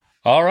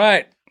All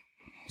right.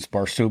 It's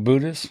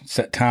BarstoolBuddhas. It's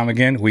that time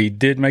again. We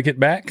did make it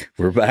back.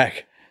 We're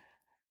back.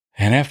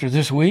 And after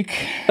this week,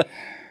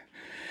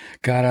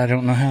 God, I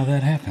don't know how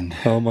that happened.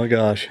 Oh, my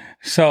gosh.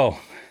 So.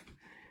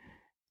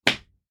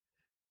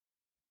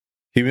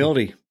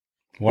 Humility.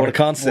 What a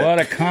concept. What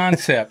a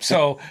concept.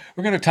 So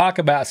we're going to talk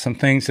about some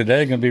things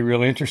today. Going to be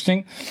real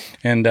interesting.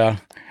 And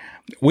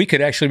we could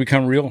actually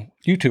become real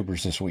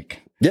YouTubers this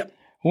week. Yep.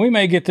 We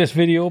may get this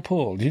video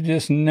pulled. You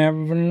just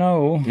never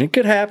know. It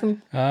could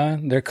happen.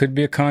 There could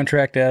be a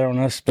contract ad on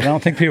us, but I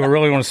don't think people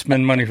really want to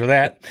spend money for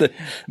that.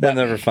 They'll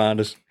never find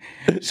us.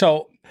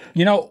 So,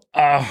 we're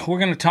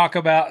going to talk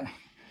about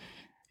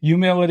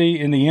humility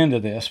in the end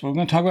of this. We're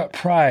going to talk about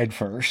pride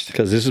first.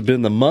 Because this has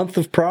been the month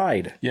of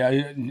pride.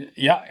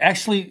 Yeah.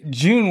 Actually,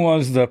 June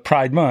was the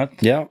Pride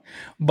Month. Yeah.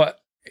 But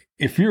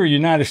if you're a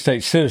United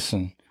States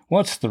citizen,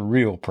 what's the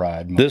real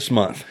Pride Month? This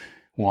month.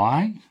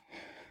 Why?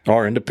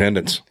 Our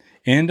independence.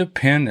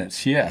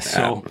 Independence, yes.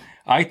 So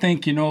I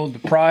think,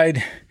 the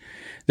pride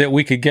that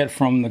we could get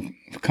from the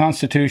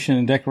Constitution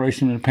and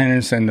Declaration of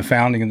Independence and the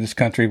founding of this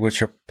country,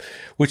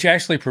 which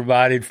actually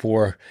provided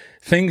for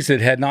things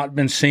that had not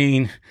been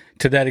seen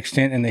to that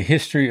extent in the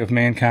history of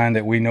mankind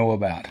that we know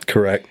about.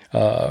 Correct.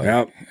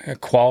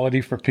 Equality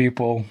for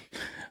people,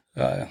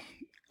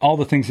 all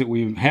the things that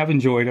we have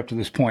enjoyed up to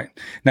this point.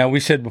 Now,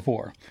 we said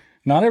before,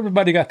 not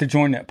everybody got to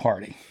join that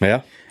party.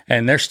 Yeah.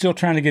 And they're still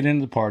trying to get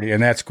into the party,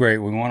 and that's great.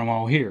 We want them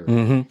all here.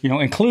 Mm-hmm.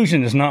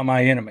 Inclusion is not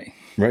my enemy.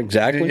 Right,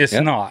 exactly. It's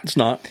not. It's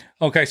not.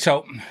 Okay,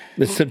 so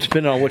it's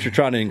depending on what you're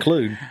trying to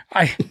include.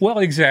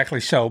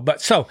 Exactly so. But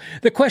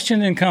the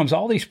question then comes: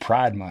 all these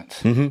Pride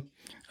months.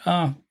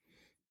 Mm-hmm.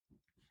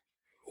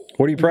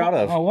 What are you proud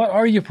of? What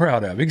are you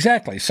proud of?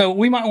 Exactly. So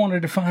we might want to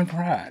define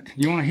pride.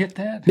 You want to hit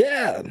that?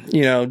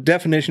 Yeah.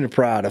 Definition of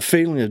pride, a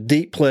feeling of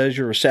deep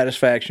pleasure or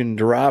satisfaction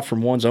derived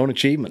from one's own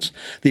achievements.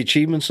 The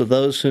achievements of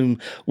those whom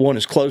one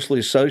is closely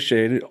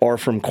associated or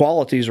from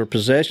qualities or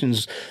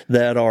possessions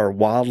that are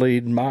widely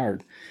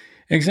admired.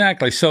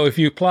 Exactly. So if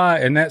you apply,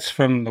 and that's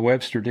from the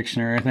Webster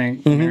Dictionary, I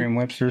think,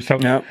 Merriam-Webster.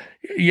 So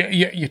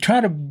you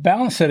try to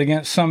balance it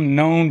against some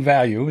known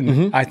value.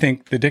 And I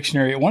think the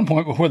dictionary at one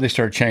point before they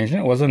started changing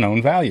it was a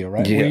known value,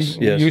 right? Yes.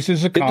 We use it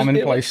as a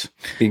commonplace.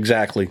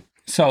 Exactly.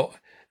 So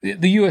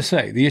the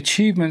USA, the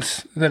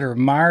achievements that are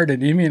admired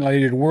and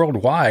emulated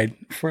worldwide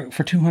for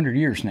 200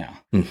 years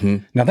now. Mm-hmm.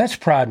 Now that's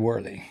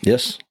pride-worthy.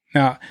 Yes.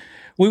 Now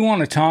we want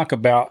to talk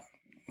about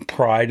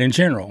pride in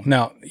general.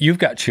 Now, you've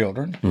got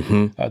children.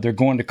 Mm-hmm. They're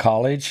going to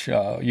college.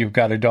 You've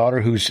got a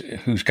daughter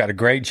who's got a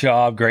great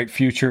job, great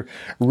future,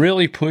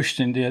 really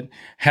pushed and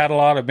had a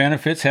lot of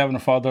benefits having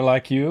a father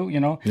like you,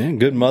 Yeah,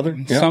 good mother.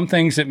 Yeah. Some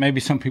things that maybe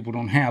some people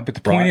don't have. But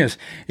the point is,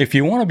 if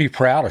you want to be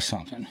proud of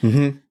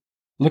something,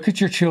 look at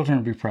your children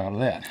and be proud of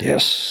that.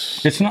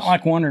 Yes. It's not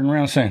like wandering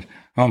around saying,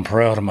 I'm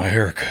proud of my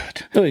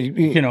haircut.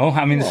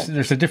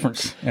 There's a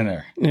difference in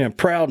there. Yeah,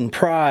 proud and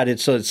pride,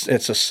 it's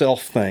a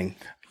self thing.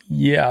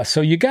 Yeah,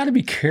 so you got to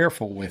be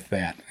careful with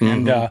that.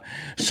 Mm-hmm. And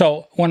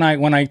so when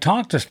I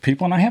talk to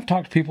people, and I have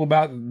talked to people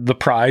about the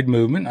pride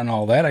movement and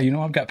all that,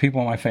 I've got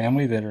people in my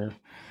family that are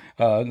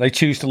they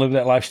choose to live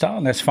that lifestyle,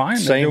 and that's fine.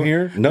 Same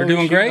here. They're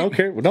doing great.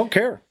 Don't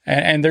care.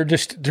 And they're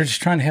just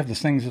trying to have the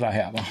things that I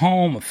have: a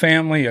home, a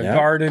family, a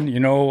garden.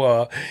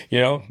 Go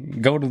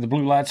to the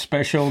blue light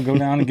special, go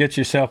down and get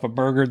yourself a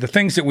burger. The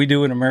things that we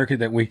do in America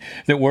that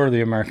were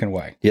the American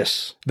way.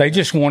 Yes, they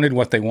just wanted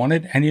what they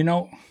wanted, and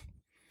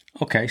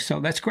Okay, so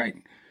that's great.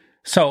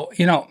 So,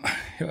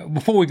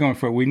 before we go any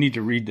further, we need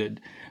to read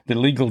the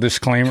legal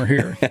disclaimer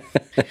here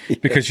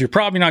because you're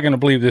probably not going to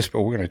believe this,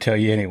 but we're going to tell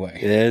you anyway.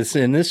 Yes,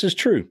 and this is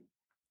true.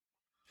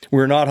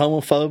 We're not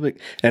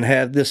homophobic and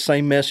have this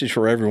same message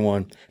for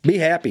everyone. Be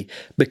happy,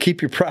 but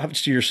keep your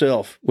privates to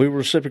yourself. We will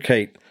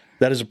reciprocate.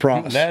 That is a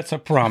promise. That's a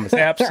promise.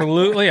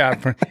 Absolutely.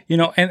 And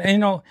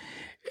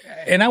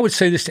I would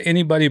say this to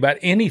anybody about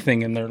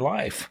anything in their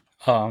life.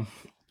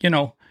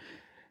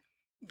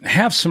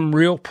 Have some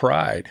real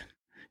pride,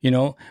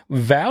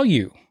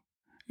 value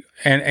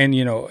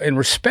and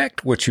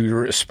respect what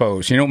you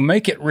expose,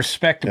 make it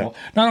respectable,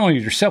 not only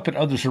yourself, but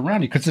others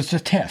around you, because it's a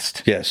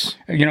test. Yes.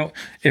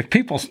 If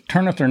people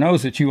turn up their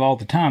nose at you all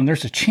the time,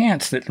 there's a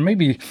chance that there may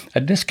be a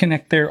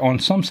disconnect there on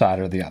some side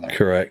or the other.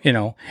 Correct.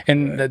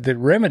 And the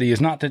remedy is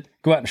not to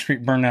go out in the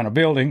street, burn down a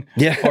building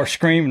or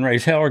scream and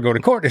raise hell or go to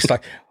court. It's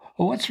like,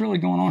 well, what's really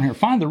going on here?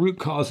 Find the root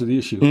cause of the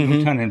issue.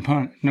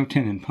 Mm-hmm. No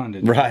tin and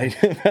pundit. Right.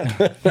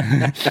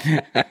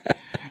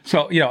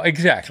 So,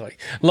 exactly.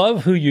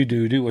 Love who you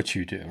do. Do what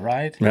you do,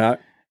 right? Right.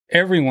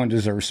 Everyone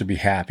deserves to be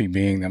happy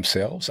being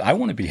themselves. I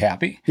want to be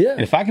happy. Yeah.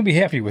 And if I can be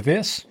happy with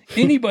this,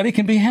 anybody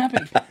can be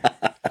happy.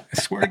 I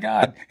swear to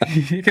God,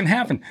 it can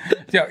happen.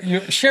 You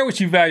share what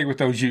you value with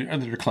those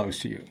that are close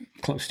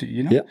to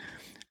you.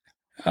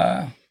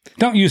 Yeah.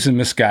 Don't use the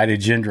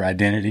misguided gender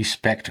identity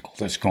spectacle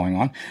that's going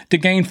on to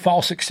gain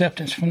false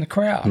acceptance from the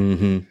crowd.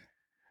 Mm-hmm.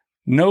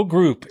 No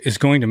group is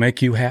going to make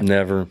you happy.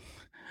 Never.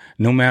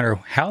 No matter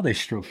how they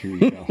stroke your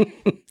ego.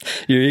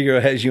 Your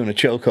ego has you in a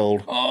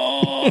chokehold.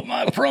 Oh,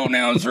 my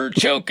pronouns are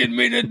choking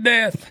me to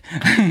death.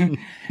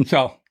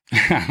 So,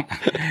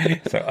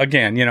 So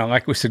again,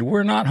 like we said,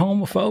 we're not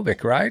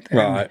homophobic, right?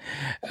 Right.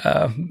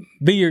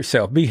 Be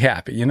yourself. Be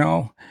happy.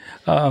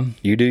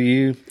 You do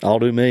you. I'll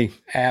do me.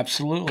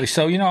 Absolutely.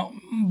 So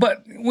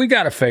but we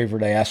got a favor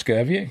to ask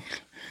of you.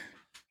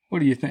 What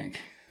do you think?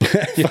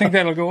 You think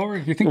that'll go over?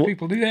 You think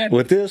people do that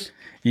With this?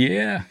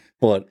 Yeah.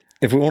 What?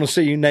 If we want to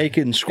see you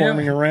naked and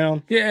squirming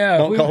around,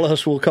 don't call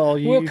us, we'll call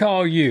you. We'll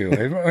call you.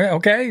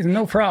 Okay,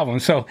 no problem.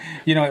 So,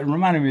 it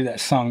reminded me of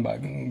that song by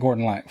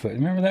Gordon Lightfoot.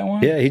 Remember that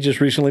one? Yeah, he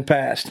just recently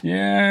passed.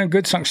 Yeah,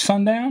 good song,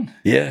 Sundown.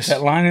 Yes.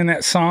 That line in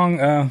that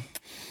song,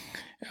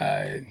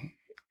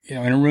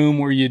 in a room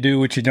where you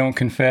do what you don't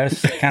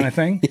confess, kind of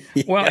thing.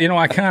 Yeah. Well,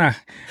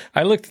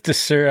 I looked at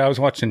this, I was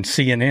watching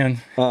CNN.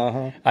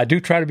 Uh-huh. I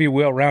do try to be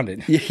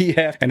well-rounded. You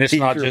have to, and it's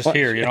not just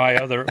here. I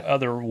have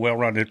other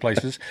well-rounded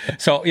places.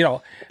 So,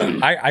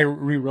 I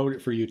rewrote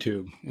it for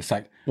YouTube. It's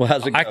like, well,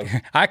 how's it go?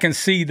 I can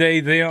see they,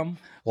 them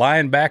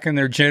lying back in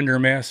their gender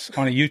mess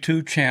on a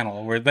YouTube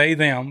channel where they,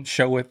 them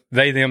show what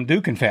they, them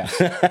do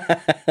confess.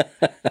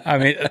 I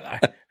mean,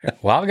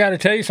 well, I got to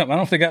tell you something. I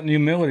don't know if they got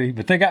humility,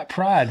 but they got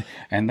pride,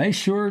 and they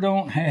sure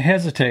don't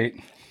hesitate.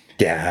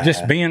 Yeah.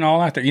 Just being all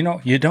out there.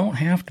 You don't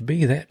have to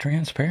be that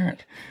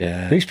transparent.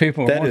 Yeah. These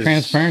people are more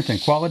transparent than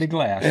quality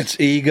glass. It's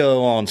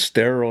ego on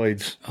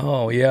steroids.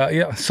 Oh,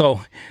 yeah.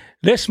 So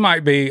this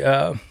might be,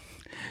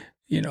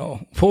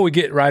 before we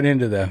get right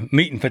into the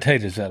meat and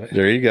potatoes of it.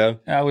 There you go.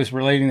 I was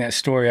relating that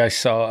story I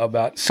saw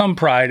about some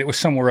pride. It was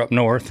somewhere up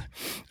north.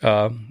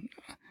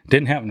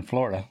 Didn't happen in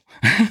Florida.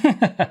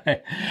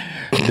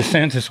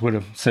 DeSantis would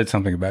have said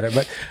something about it.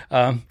 But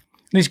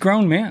these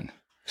grown men,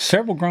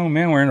 several grown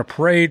men were in a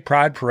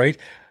pride parade,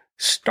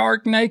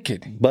 stark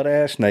naked.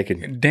 Butt-ass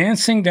naked.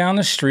 Dancing down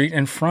the street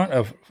in front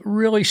of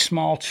really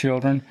small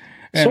children.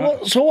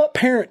 So what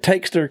parent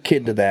takes their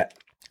kid to that?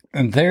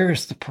 And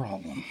there's the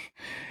problem.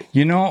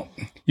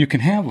 You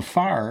can have a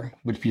fire,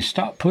 but if you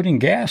stop putting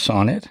gas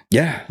on it,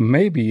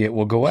 maybe it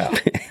will go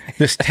out.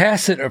 This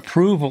tacit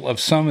approval of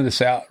some of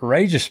this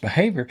outrageous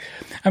behavior.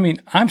 I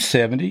mean, I'm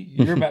 70.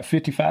 You're about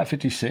 55,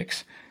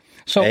 56.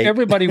 So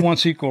everybody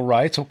wants equal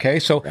rights. Okay,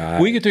 so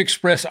we get to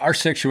express our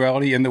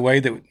sexuality in the way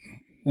that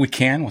we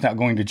can without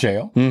going to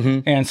jail.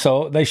 Mm-hmm. And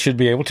so they should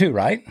be able to,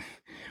 right?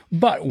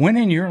 But when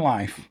in your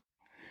life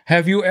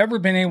have you ever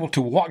been able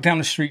to walk down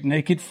the street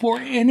naked for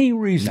any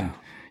reason? No.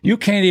 You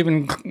can't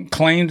even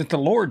claim that the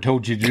Lord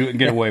told you to do it and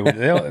get away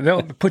with it.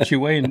 They'll put you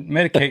away and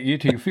medicate you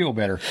till you feel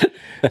better.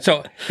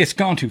 So it's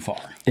gone too far.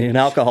 In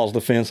alcohol's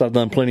defense, I've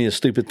done plenty of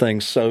stupid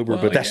things sober,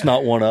 but that's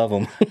not one of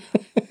them.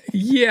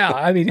 Yeah,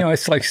 I mean,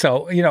 it's like,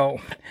 so,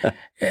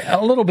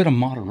 a little bit of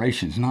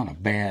moderation is not a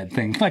bad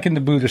thing. Like in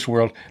the Buddhist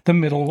world, the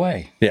middle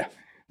way. Yeah.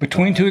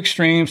 Between two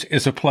extremes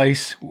is a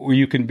place where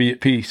you can be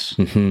at peace.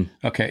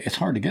 Mm-hmm. Okay, it's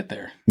hard to get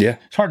there. Yeah.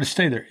 It's hard to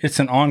stay there. It's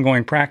an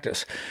ongoing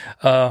practice.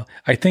 I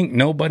think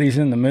nobody's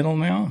in the middle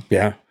now.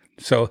 Yeah.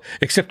 So,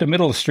 except the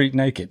middle of the street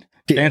naked,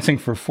 dancing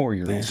for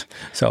 4-year-olds. Yeah.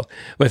 So,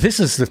 but this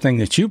is the thing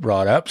that you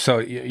brought up. So,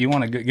 you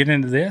want to get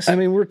into this? I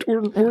mean, we're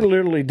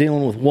literally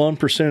dealing with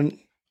 1%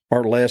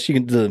 or less.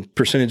 The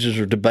percentages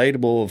are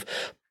debatable of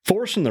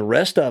forcing the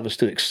rest of us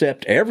to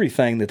accept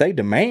everything that they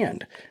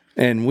demand.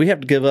 And we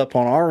have to give up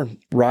on our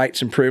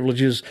rights and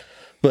privileges,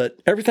 but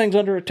everything's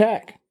under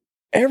attack.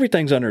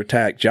 Everything's under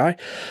attack, Jai.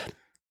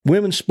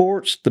 Women's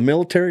sports, the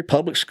military,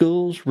 public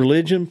schools,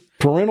 religion,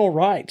 parental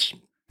rights.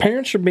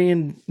 Parents are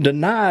being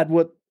denied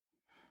what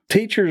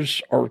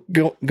teachers are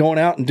going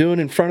out and doing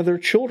in front of their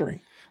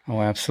children. Oh,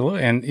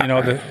 absolutely. And,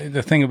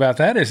 the thing about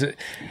that is that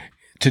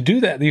to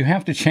do that, you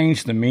have to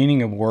change the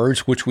meaning of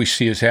words, which we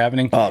see as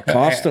happening.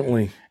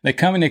 Constantly. They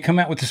come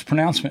out with this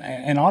pronouncement,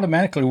 and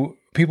automatically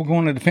people go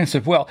on the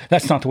defensive. Well,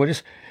 that's not the way it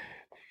is.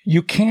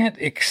 You can't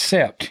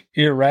accept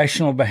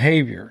irrational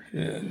behavior,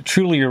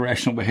 truly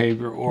irrational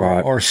behavior,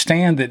 or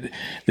stand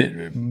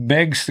that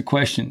begs the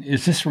question,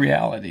 is this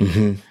reality?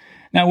 Mm-hmm.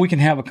 Now, we can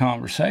have a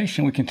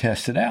conversation. We can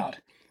test it out.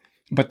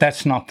 But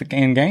that's not the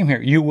end game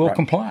here. You will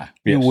comply.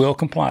 Yes. You will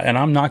comply. And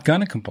I'm not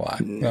going to comply.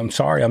 I'm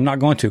sorry. I'm not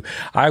going to.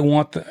 I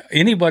want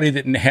anybody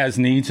that has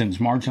needs and is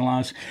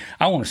marginalized,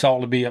 I want us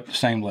all to be at the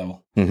same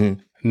level.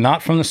 Mm-hmm.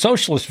 Not from the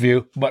socialist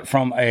view, but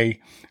from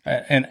a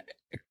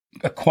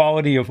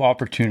quality of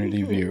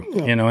opportunity view.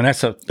 And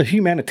that's a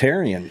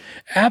humanitarian.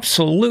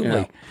 Absolutely.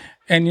 Yeah.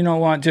 And you know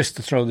what? Just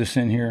to throw this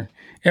in here,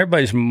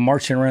 everybody's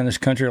marching around this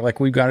country like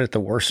we've got it the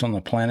worst on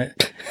the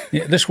planet.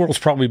 This world's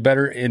probably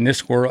better in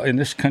this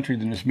country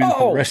than it's been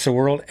for the rest of the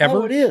world ever.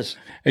 Oh, it is.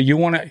 You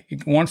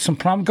want some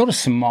problem? Go to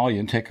Somalia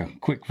and take a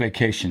quick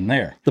vacation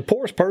there. The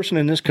poorest person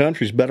in this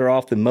country is better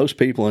off than most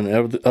people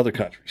in other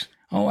countries.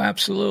 Oh,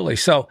 absolutely.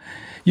 So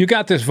you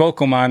got this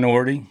vocal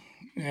minority,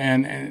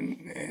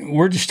 and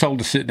we're just told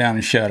to sit down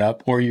and shut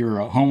up, or you're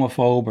a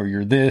homophobe, or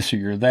you're this, or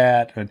you're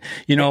that, and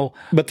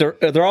But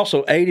they're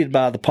also aided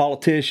by the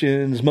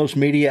politicians, most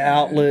media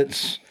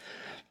outlets.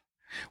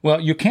 Well,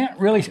 you can't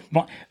really.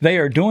 They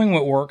are doing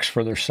what works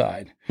for their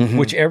side, mm-hmm.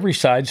 which every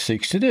side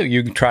seeks to do.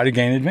 You try to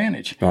gain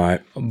advantage. All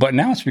right. But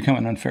now it's become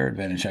an unfair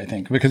advantage, I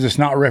think, because it's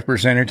not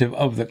representative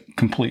of the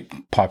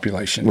complete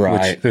population.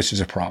 Right. Which this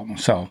is a problem.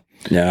 So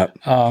Yeah.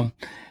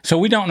 So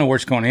we don't know where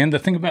it's going to end. The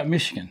thing about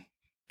Michigan.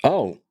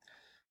 Oh,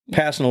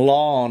 passing a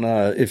law on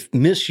if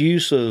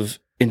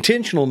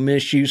intentional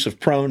misuse of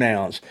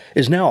pronouns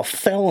is now a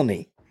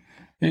felony.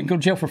 You can go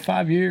to jail for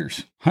 5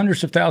 years,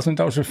 hundreds of thousands of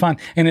dollars of fine.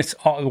 And it's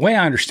the way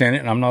I understand it,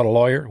 and I'm not a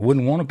lawyer,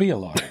 wouldn't want to be a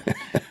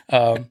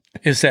lawyer,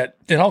 is that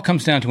it all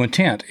comes down to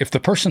intent. If the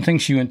person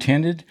thinks you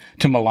intended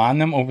to malign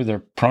them over their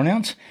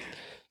pronouns,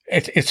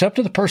 it's up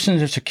to the person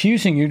that's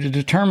accusing you to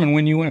determine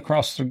when you went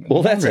across the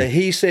Well, that's boundary. a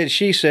he said,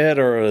 she said,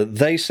 or a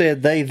they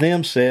said, they,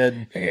 them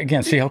said.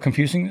 Again, see how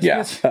confusing this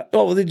is?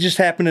 It just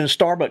happened in a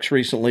Starbucks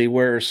recently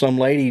where some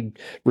lady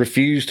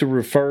refused to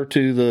refer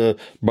to the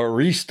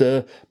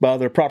barista by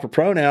their proper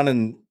pronoun,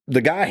 and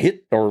the guy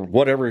hit, or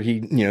whatever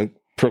he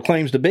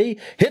proclaims to be,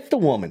 hit the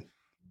woman,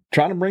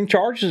 trying to bring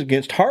charges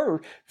against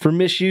her for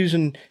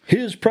misusing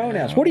his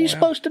pronouns. What are you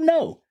supposed to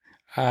know?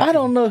 I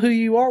don't know who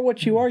you are,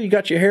 what you are. You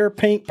got your hair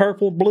pink,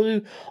 purple,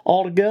 blue,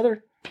 all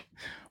together.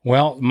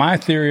 Well, my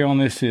theory on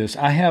this is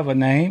I have a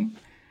name,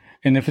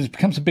 and if it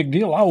becomes a big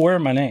deal, I'll wear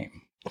my name.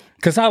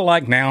 Because I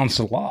like nouns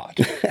a lot,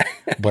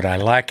 but I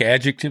like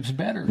adjectives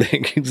better.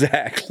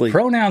 Exactly.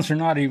 Pronouns are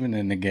not even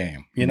in the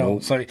game,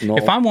 Nope. So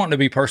if I'm wanting to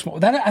be personal,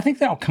 I think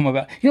that'll come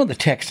about. The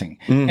texting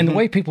and the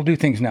way people do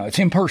things now, it's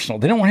impersonal.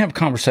 They don't want to have a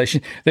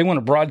conversation. They want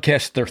to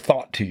broadcast their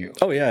thought to you.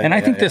 Oh, yeah. And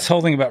I think this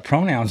whole thing about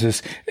pronouns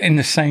is in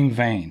the same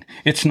vein.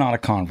 It's not a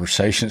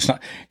conversation. It's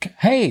not,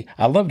 hey,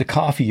 I love the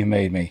coffee you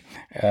made me,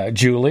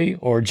 Julie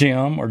or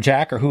Jim or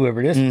Jack or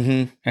whoever it is.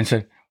 Mm-hmm. And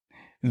so,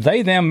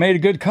 they, them made a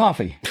good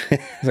coffee.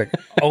 It's like,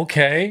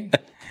 okay.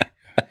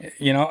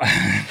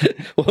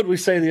 What did we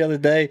say the other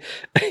day?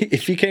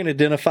 If you can't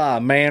identify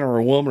a man or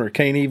a woman, or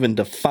can't even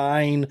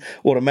define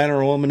what a man or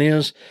a woman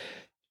is,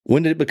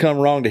 when did it become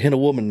wrong to hit a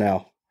woman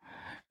now?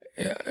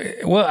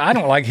 Well, I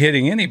don't like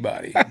hitting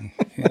anybody.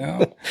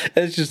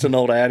 It's just an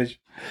old adage.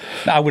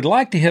 I would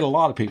like to hit a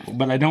lot of people,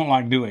 but I don't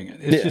like doing it.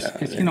 It's just,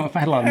 if I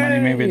had a lot of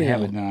money, maybe I'd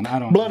have it done. I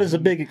don't. Blood is a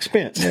big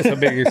expense. It's a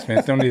big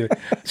expense. Don't do it.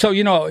 So,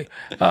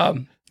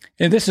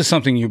 and this is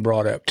something you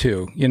brought up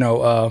too.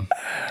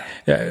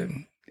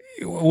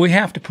 We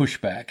have to push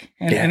back.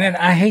 And then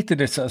I hate that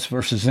it's us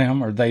versus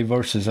them or they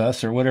versus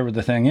us or whatever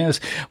the thing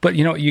is. But,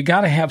 you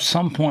got to have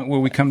some point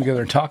where we come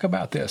together and talk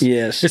about this.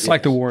 Yes. It's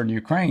like the war in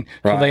Ukraine.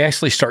 Right. So they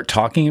actually start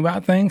talking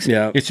about things.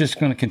 Yeah. It's just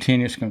going to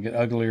continue. It's going to get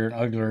uglier and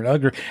uglier and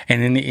uglier.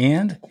 And in the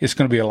end, it's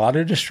going to be a lot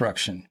of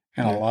destruction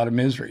and a lot of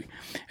misery.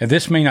 And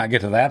this may not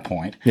get to that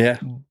point. Yeah.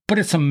 But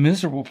it's a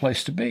miserable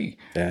place to be.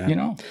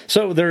 Yeah.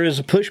 So there is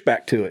a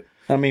pushback to it.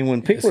 I mean,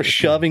 when people are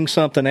shoving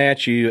something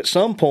at you, at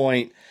some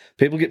point,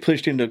 people get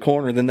pushed into a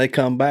corner, then they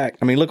come back.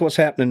 I mean, look what's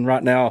happening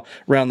right now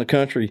around the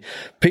country.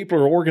 People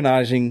are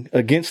organizing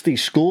against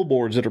these school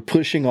boards that are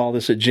pushing all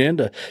this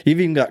agenda. You've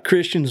even got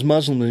Christians,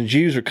 Muslims, and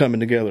Jews are coming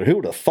together. Who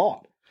would have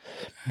thought?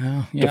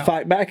 To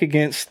fight back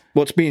against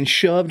what's being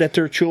shoved at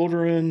their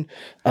children.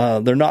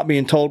 They're not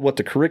being told what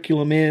the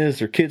curriculum is.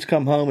 Their kids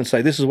come home and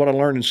say, this is what I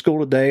learned in school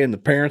today, and the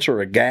parents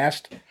are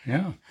aghast.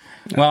 Yeah.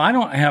 Well, I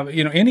don't have,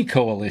 any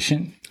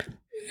coalition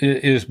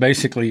is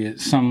basically at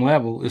some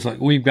level is like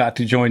we've got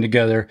to join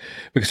together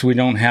because we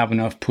don't have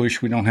enough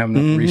push, we don't have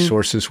enough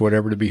resources,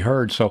 whatever, to be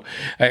heard. So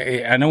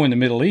I know in the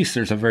Middle East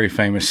there's a very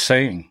famous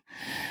saying,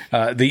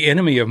 the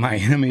enemy of my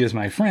enemy is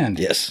my friend.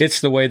 Yes. It's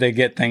the way they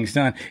get things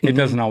done. It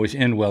doesn't always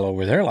end well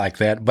over there like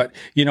that. But,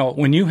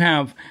 when you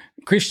have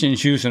Christians,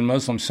 Jews, and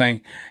Muslims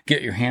saying,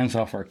 get your hands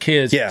off our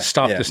kids,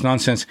 stop this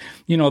nonsense,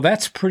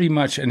 that's pretty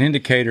much an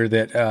indicator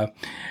that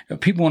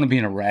people want to be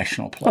in a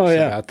rational place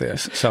about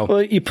this. So,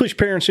 well, you push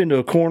parents into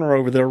a corner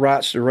over their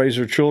rights to raise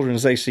their children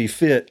as they see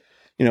fit.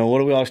 What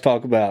do we always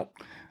talk about?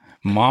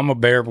 Mama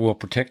bear will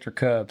protect her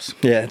cubs.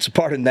 Yeah, it's a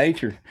part of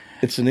nature.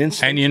 It's an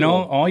instinct. And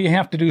all you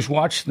have to do is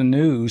watch the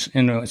news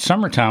in the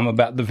summertime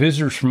about the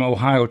visitors from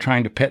Ohio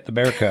trying to pet the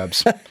bear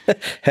cubs.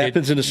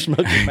 Happens in the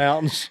Smoky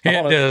Mountains.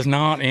 It does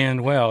not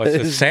end well.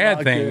 It's a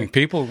sad thing. Good.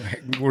 People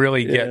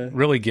really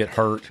get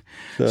hurt.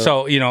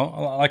 So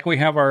like we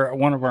have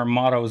one of our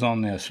mottos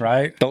on this,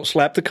 right? Don't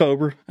slap the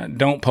cobra.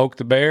 Don't poke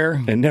the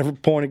bear. And never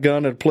point a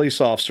gun at a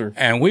police officer.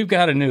 And we've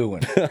got a new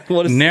one.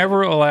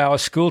 Never allow a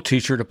school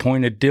teacher to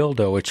point a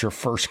dildo at your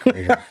first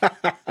grader.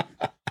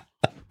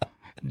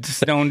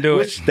 Just don't do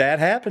it. That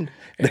happened.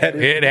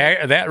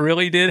 That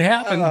really did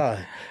happen.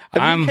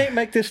 You can't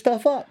make this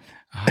stuff up.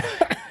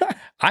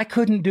 I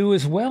couldn't do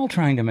as well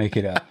trying to make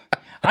it up.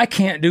 I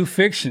can't do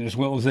fiction as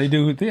well as they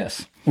do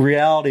this.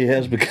 Reality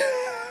has become.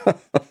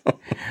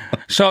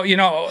 So,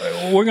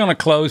 we're going to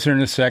close here in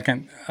a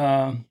second.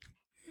 And,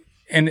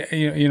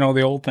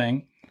 the old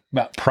thing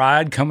about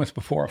pride cometh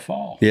before a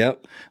fall.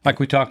 Yep. Like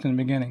we talked in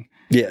the beginning.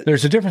 Yeah.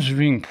 There's a difference between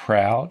being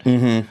proud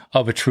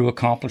of a true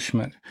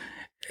accomplishment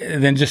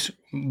than just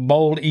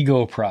bold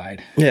ego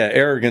pride. Yeah,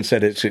 arrogance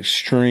at its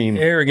extreme.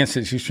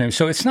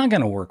 So it's not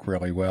going to work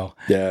really well.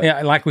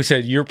 Yeah. Like we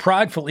said, your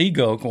prideful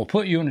ego will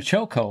put you in a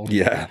chokehold.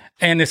 Yeah.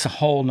 And it's a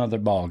whole nother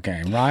ball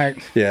game, right?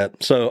 Yeah.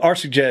 So our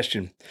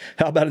suggestion,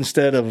 how about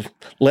instead of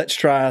let's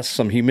try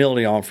some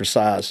humility on for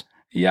size?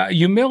 Yeah,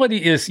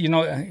 humility is,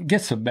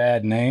 gets a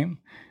bad name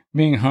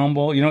being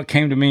humble. It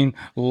came to mean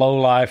not low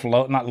life,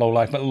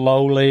 but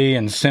lowly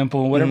and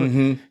simple,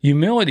 whatever.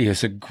 Humility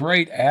is a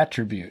great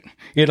attribute.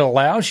 It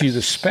allows you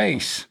the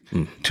space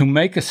to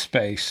make a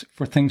space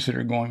for things that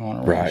are going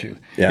on around you.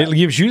 Yeah. It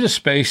gives you the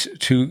space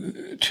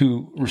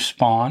to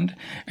respond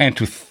and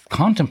to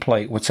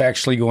contemplate what's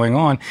actually going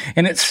on,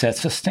 and it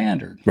sets a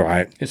standard.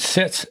 Right. It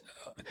sets,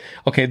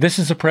 okay, this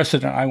is a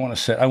precedent I want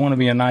to set. I want to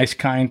be a nice,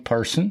 kind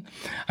person.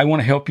 I want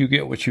to help you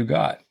get what you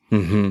got.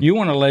 You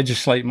want to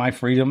legislate my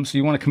freedoms.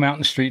 You want to come out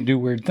in the street and do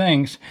weird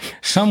things.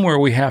 Somewhere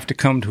we have to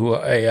come to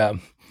a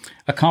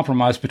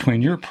compromise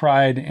between your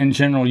pride and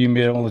general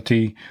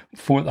humility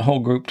for the whole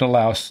group to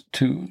allow us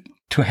to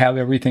have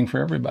everything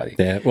for everybody.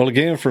 Yeah. Well,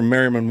 again, from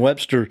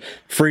Merriam-Webster,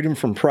 freedom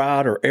from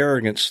pride or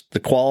arrogance, the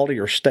quality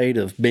or state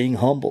of being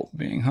humble.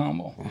 Being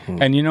humble.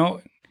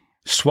 And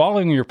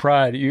swallowing your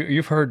pride,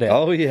 you've heard that.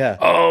 Oh, yeah.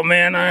 Oh,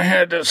 man, I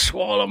had to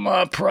swallow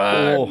my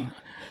pride. Oh.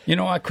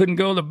 I couldn't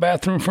go to the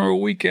bathroom for a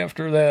week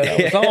after that.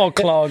 I was all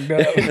clogged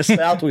up. In the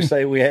South, we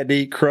say we had to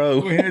eat crow.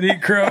 We had to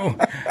eat crow.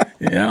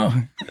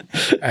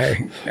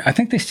 I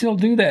think they still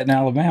do that in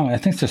Alabama. I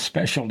think it's a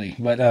specialty,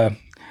 but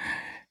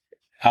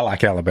I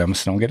like Alabama,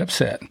 so don't get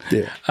upset.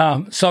 Yeah.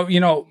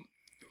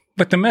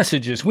 But the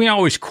message is, we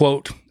always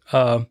quote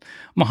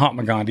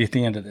Mahatma Gandhi at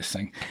the end of this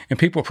thing, and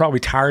people are probably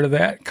tired of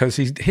that because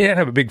he didn't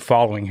have a big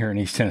following here in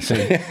East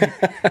Tennessee.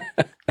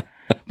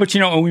 But,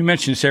 and we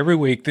mention this every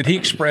week, that he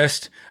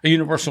expressed a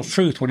universal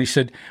truth when he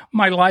said,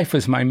 my life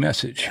is my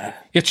message.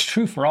 It's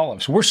true for all of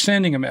us. We're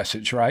sending a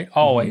message, right?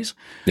 Always.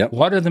 Yep.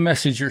 What are the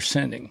message you're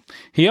sending?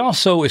 He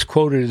also is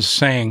quoted as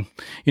saying,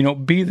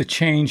 be the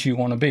change you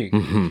want to be.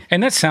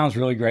 And that sounds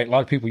really great. A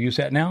lot of people use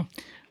that now.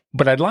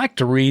 But I'd like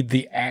to read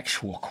the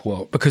actual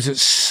quote because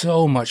it's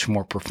so much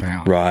more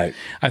profound. Right.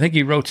 I think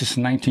he wrote this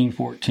in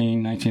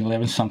 1914,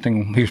 1911,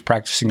 something. He was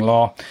practicing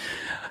law.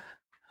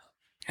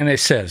 And it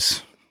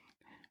says,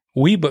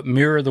 we but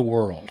mirror the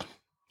world.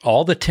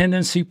 All the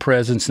tendency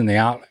present in the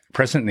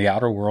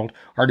outer world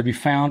are to be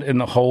found in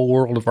the whole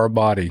world of our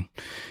body.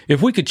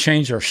 If we could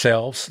change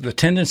ourselves, the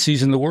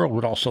tendencies in the world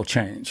would also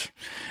change.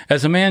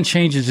 As a man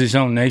changes his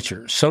own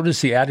nature, so does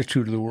the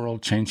attitude of the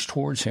world change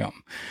towards him.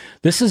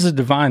 This is a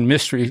divine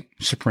mystery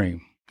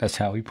supreme. That's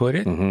how he put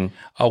it.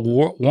 A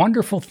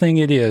wonderful thing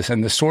it is,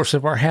 and the source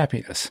of our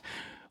happiness.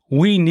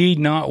 We need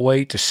not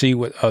wait to see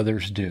what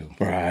others do.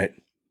 Right.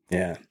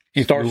 Yeah.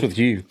 It starts with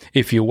you.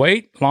 If you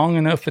wait long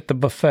enough at the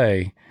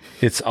buffet,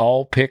 it's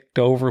all picked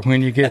over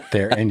when you get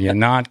there, and you're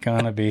not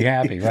going to be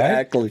happy, right?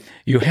 Exactly.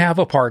 You have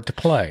a part to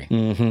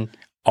play.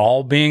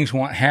 All beings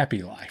want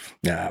happy life,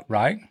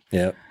 right?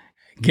 Yeah.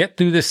 Get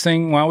through this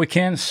thing while we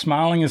can,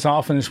 smiling as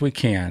often as we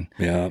can.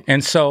 Yeah.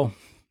 And so,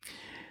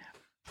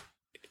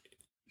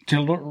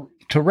 to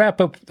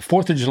wrap up, the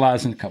 4th of July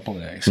is in a couple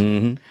of days.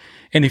 And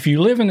if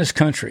you live in this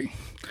country,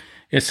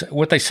 it's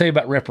what they say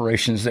about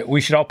reparations, that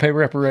we should all pay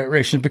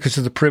reparations because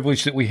of the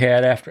privilege that we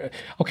had after.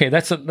 Okay,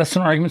 that's an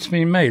argument that's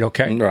being made,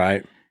 okay?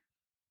 Right.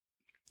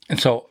 And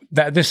so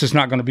this is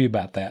not going to be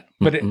about that,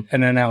 but an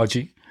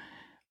analogy.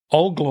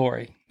 Old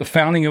Glory, the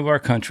founding of our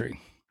country,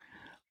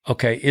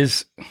 okay,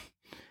 is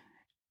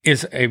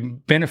a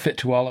benefit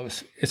to all of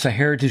us. It's a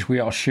heritage we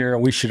all share,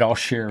 we should all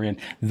share in.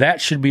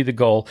 That should be the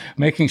goal,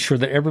 making sure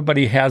that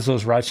everybody has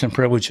those rights and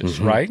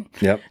privileges, right?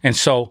 Yep. And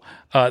so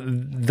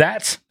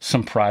that's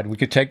some pride we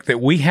could take, that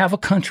we have a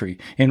country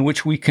in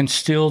which we can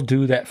still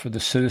do that for the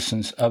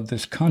citizens of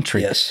this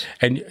country. Yes.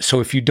 And so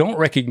if you don't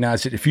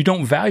recognize it, if you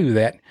don't value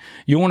that,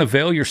 you want to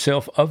avail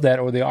yourself of that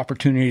or the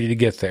opportunity to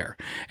get there.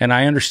 And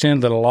I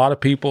understand that a lot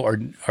of people are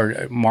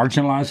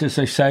marginalized, as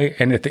they say,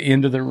 and at the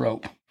end of the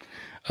rope.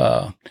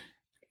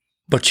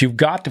 But you've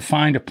got to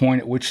find a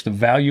point at which the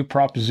value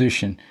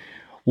proposition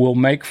will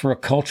make for a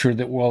culture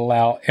that will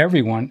allow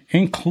everyone,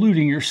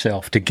 including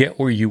yourself, to get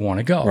where you want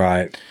to go.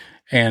 Right.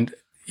 And,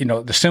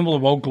 the symbol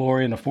of Old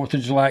Glory and the 4th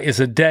of July is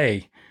a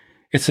day.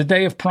 It's a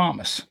day of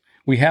promise.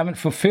 We haven't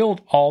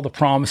fulfilled all the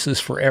promises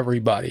for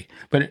everybody,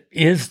 but it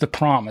is the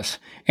promise.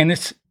 And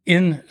it's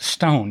in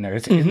stone there.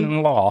 It's in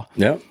the law.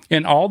 Yep.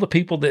 And all the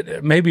people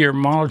that maybe are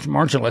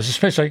marginalized,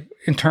 especially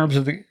in terms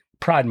of the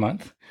Pride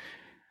Month,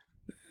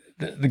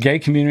 the gay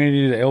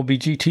community, the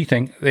LGBT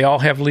thing, they all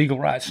have legal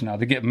rights now.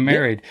 They get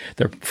married. Yep.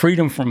 Their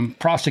freedom from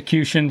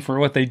prosecution for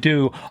what they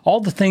do,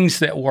 all the things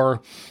that were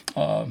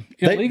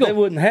illegal. They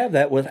wouldn't have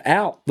that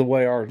without the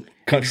way our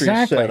country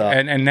is set up.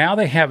 And now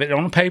they have it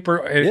on paper,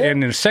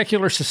 and in a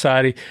secular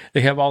society, they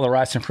have all the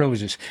rights and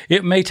privileges.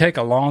 It may take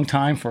a long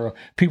time for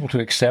people to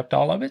accept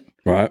all of it.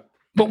 Right.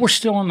 But we're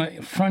still on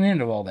the front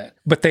end of all that.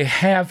 But they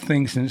have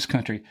things in this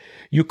country.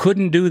 You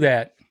couldn't do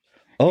that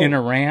in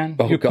Iran.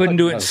 You couldn't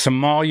do it in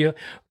Somalia,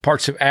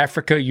 parts of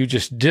Africa. You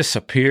just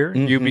disappear.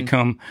 You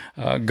become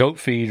goat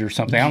feed or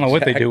something. I don't know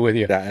what they do with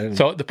you.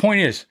 So the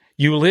point is,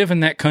 you live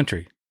in that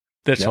country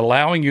that's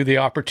allowing you the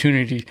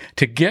opportunity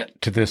to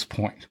get to this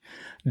point.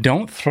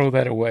 Don't throw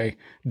that away.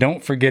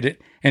 Don't forget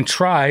it. And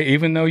try,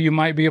 even though you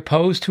might be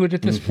opposed to it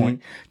at this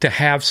point, to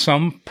have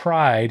some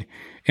pride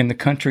in the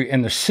country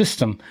and the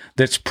system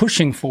that's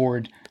pushing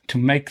forward to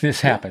make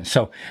this happen.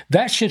 So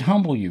that should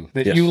humble you,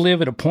 that you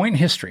live at a point in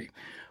history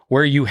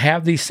where you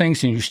have these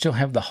things and you still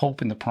have the hope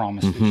and the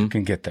promise that you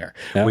can get there.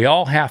 Yeah. We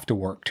all have to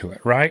work to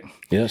it, right?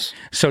 Yes.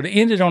 So to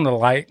end it on a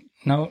light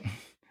note,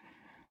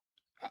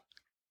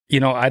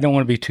 I don't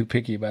want to be too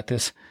picky about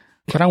this,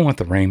 but I want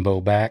the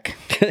rainbow back.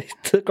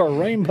 Took our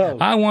rainbow.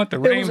 I want the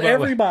rainbow. It was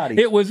everybody.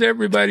 It was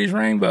everybody's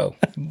rainbow.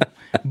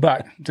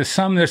 But to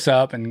sum this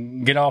up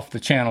and get off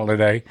the channel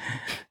today,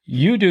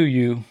 you do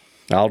you.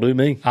 I'll do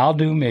me. I'll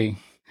do me.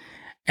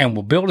 And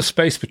we'll build a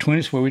space between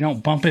us where we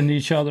don't bump into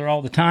each other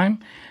all the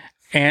time.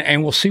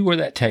 And we'll see where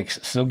that takes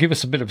us. So give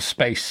us a bit of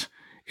space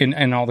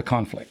in all the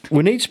conflict.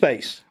 We need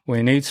space.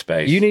 We need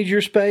space. You need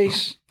your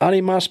space. I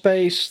need my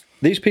space.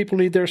 These people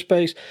need their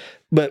space.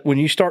 But when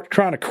you start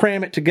trying to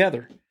cram it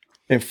together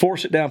and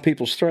force it down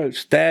people's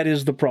throats, that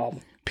is the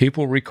problem.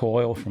 People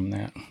recoil from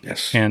that.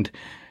 Yes. And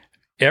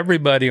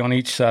everybody on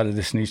each side of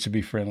this needs to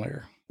be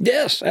friendlier.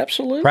 Yes,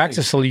 absolutely.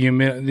 Practice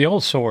the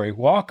old story,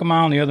 walk a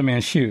mile in the other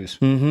man's shoes.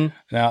 Mm-hmm.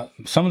 Now,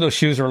 some of those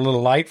shoes are a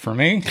little light for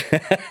me,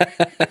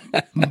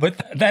 but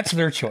that's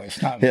their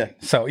choice, not me.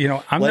 So,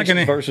 I'm not going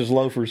to... versus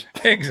loafers.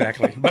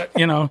 Exactly. But,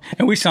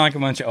 and we sound like a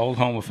bunch of old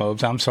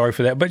homophobes. I'm sorry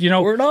for that. But,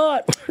 we're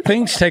not.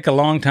 Things take a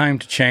long time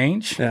to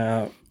change,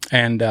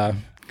 and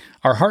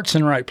our heart's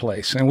in the right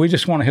place. And we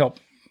just want to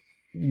help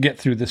get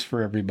through this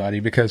for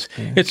everybody because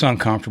it's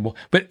uncomfortable.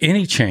 But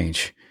any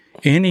change,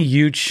 any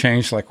huge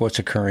change like what's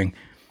occurring,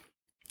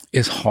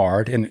 is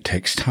hard and it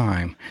takes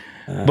time.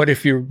 But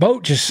if your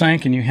boat just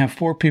sank and you have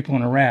 4 people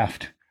in a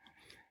raft,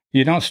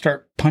 you don't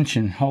start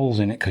punching holes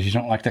in it because you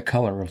don't like the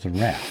color of the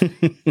raft.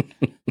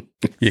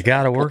 You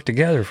got to work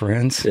together,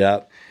 friends.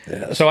 Yeah.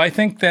 Yes. So I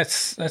think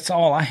that's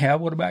all I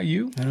have. What about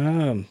you?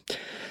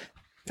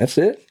 That's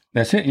it.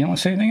 That's it. You don't want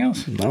to say anything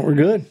else? No, we're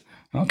good.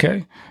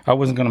 Okay. I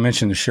wasn't going to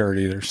mention the shirt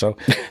either. So,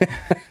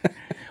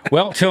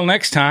 well, till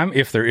next time,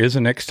 if there is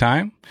a next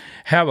time,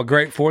 have a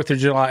great 4th of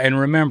July. And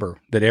remember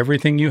that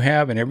everything you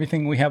have and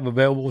everything we have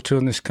available to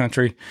in this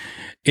country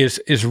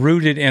is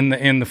rooted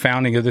in the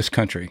founding of this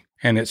country.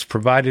 And it's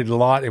provided a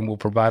lot and will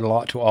provide a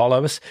lot to all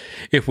of us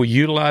if we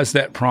utilize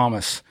that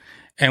promise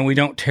and we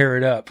don't tear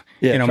it up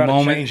in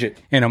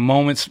a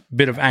moment's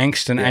bit of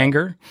angst and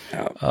anger.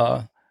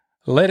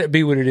 Let it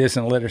be what it is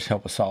and let us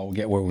help us all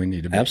get where we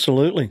need to be.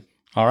 Absolutely.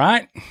 All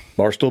right.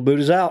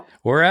 BarstoolBuddhas out.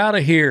 We're out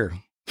of here.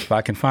 If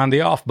I can find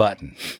the off button.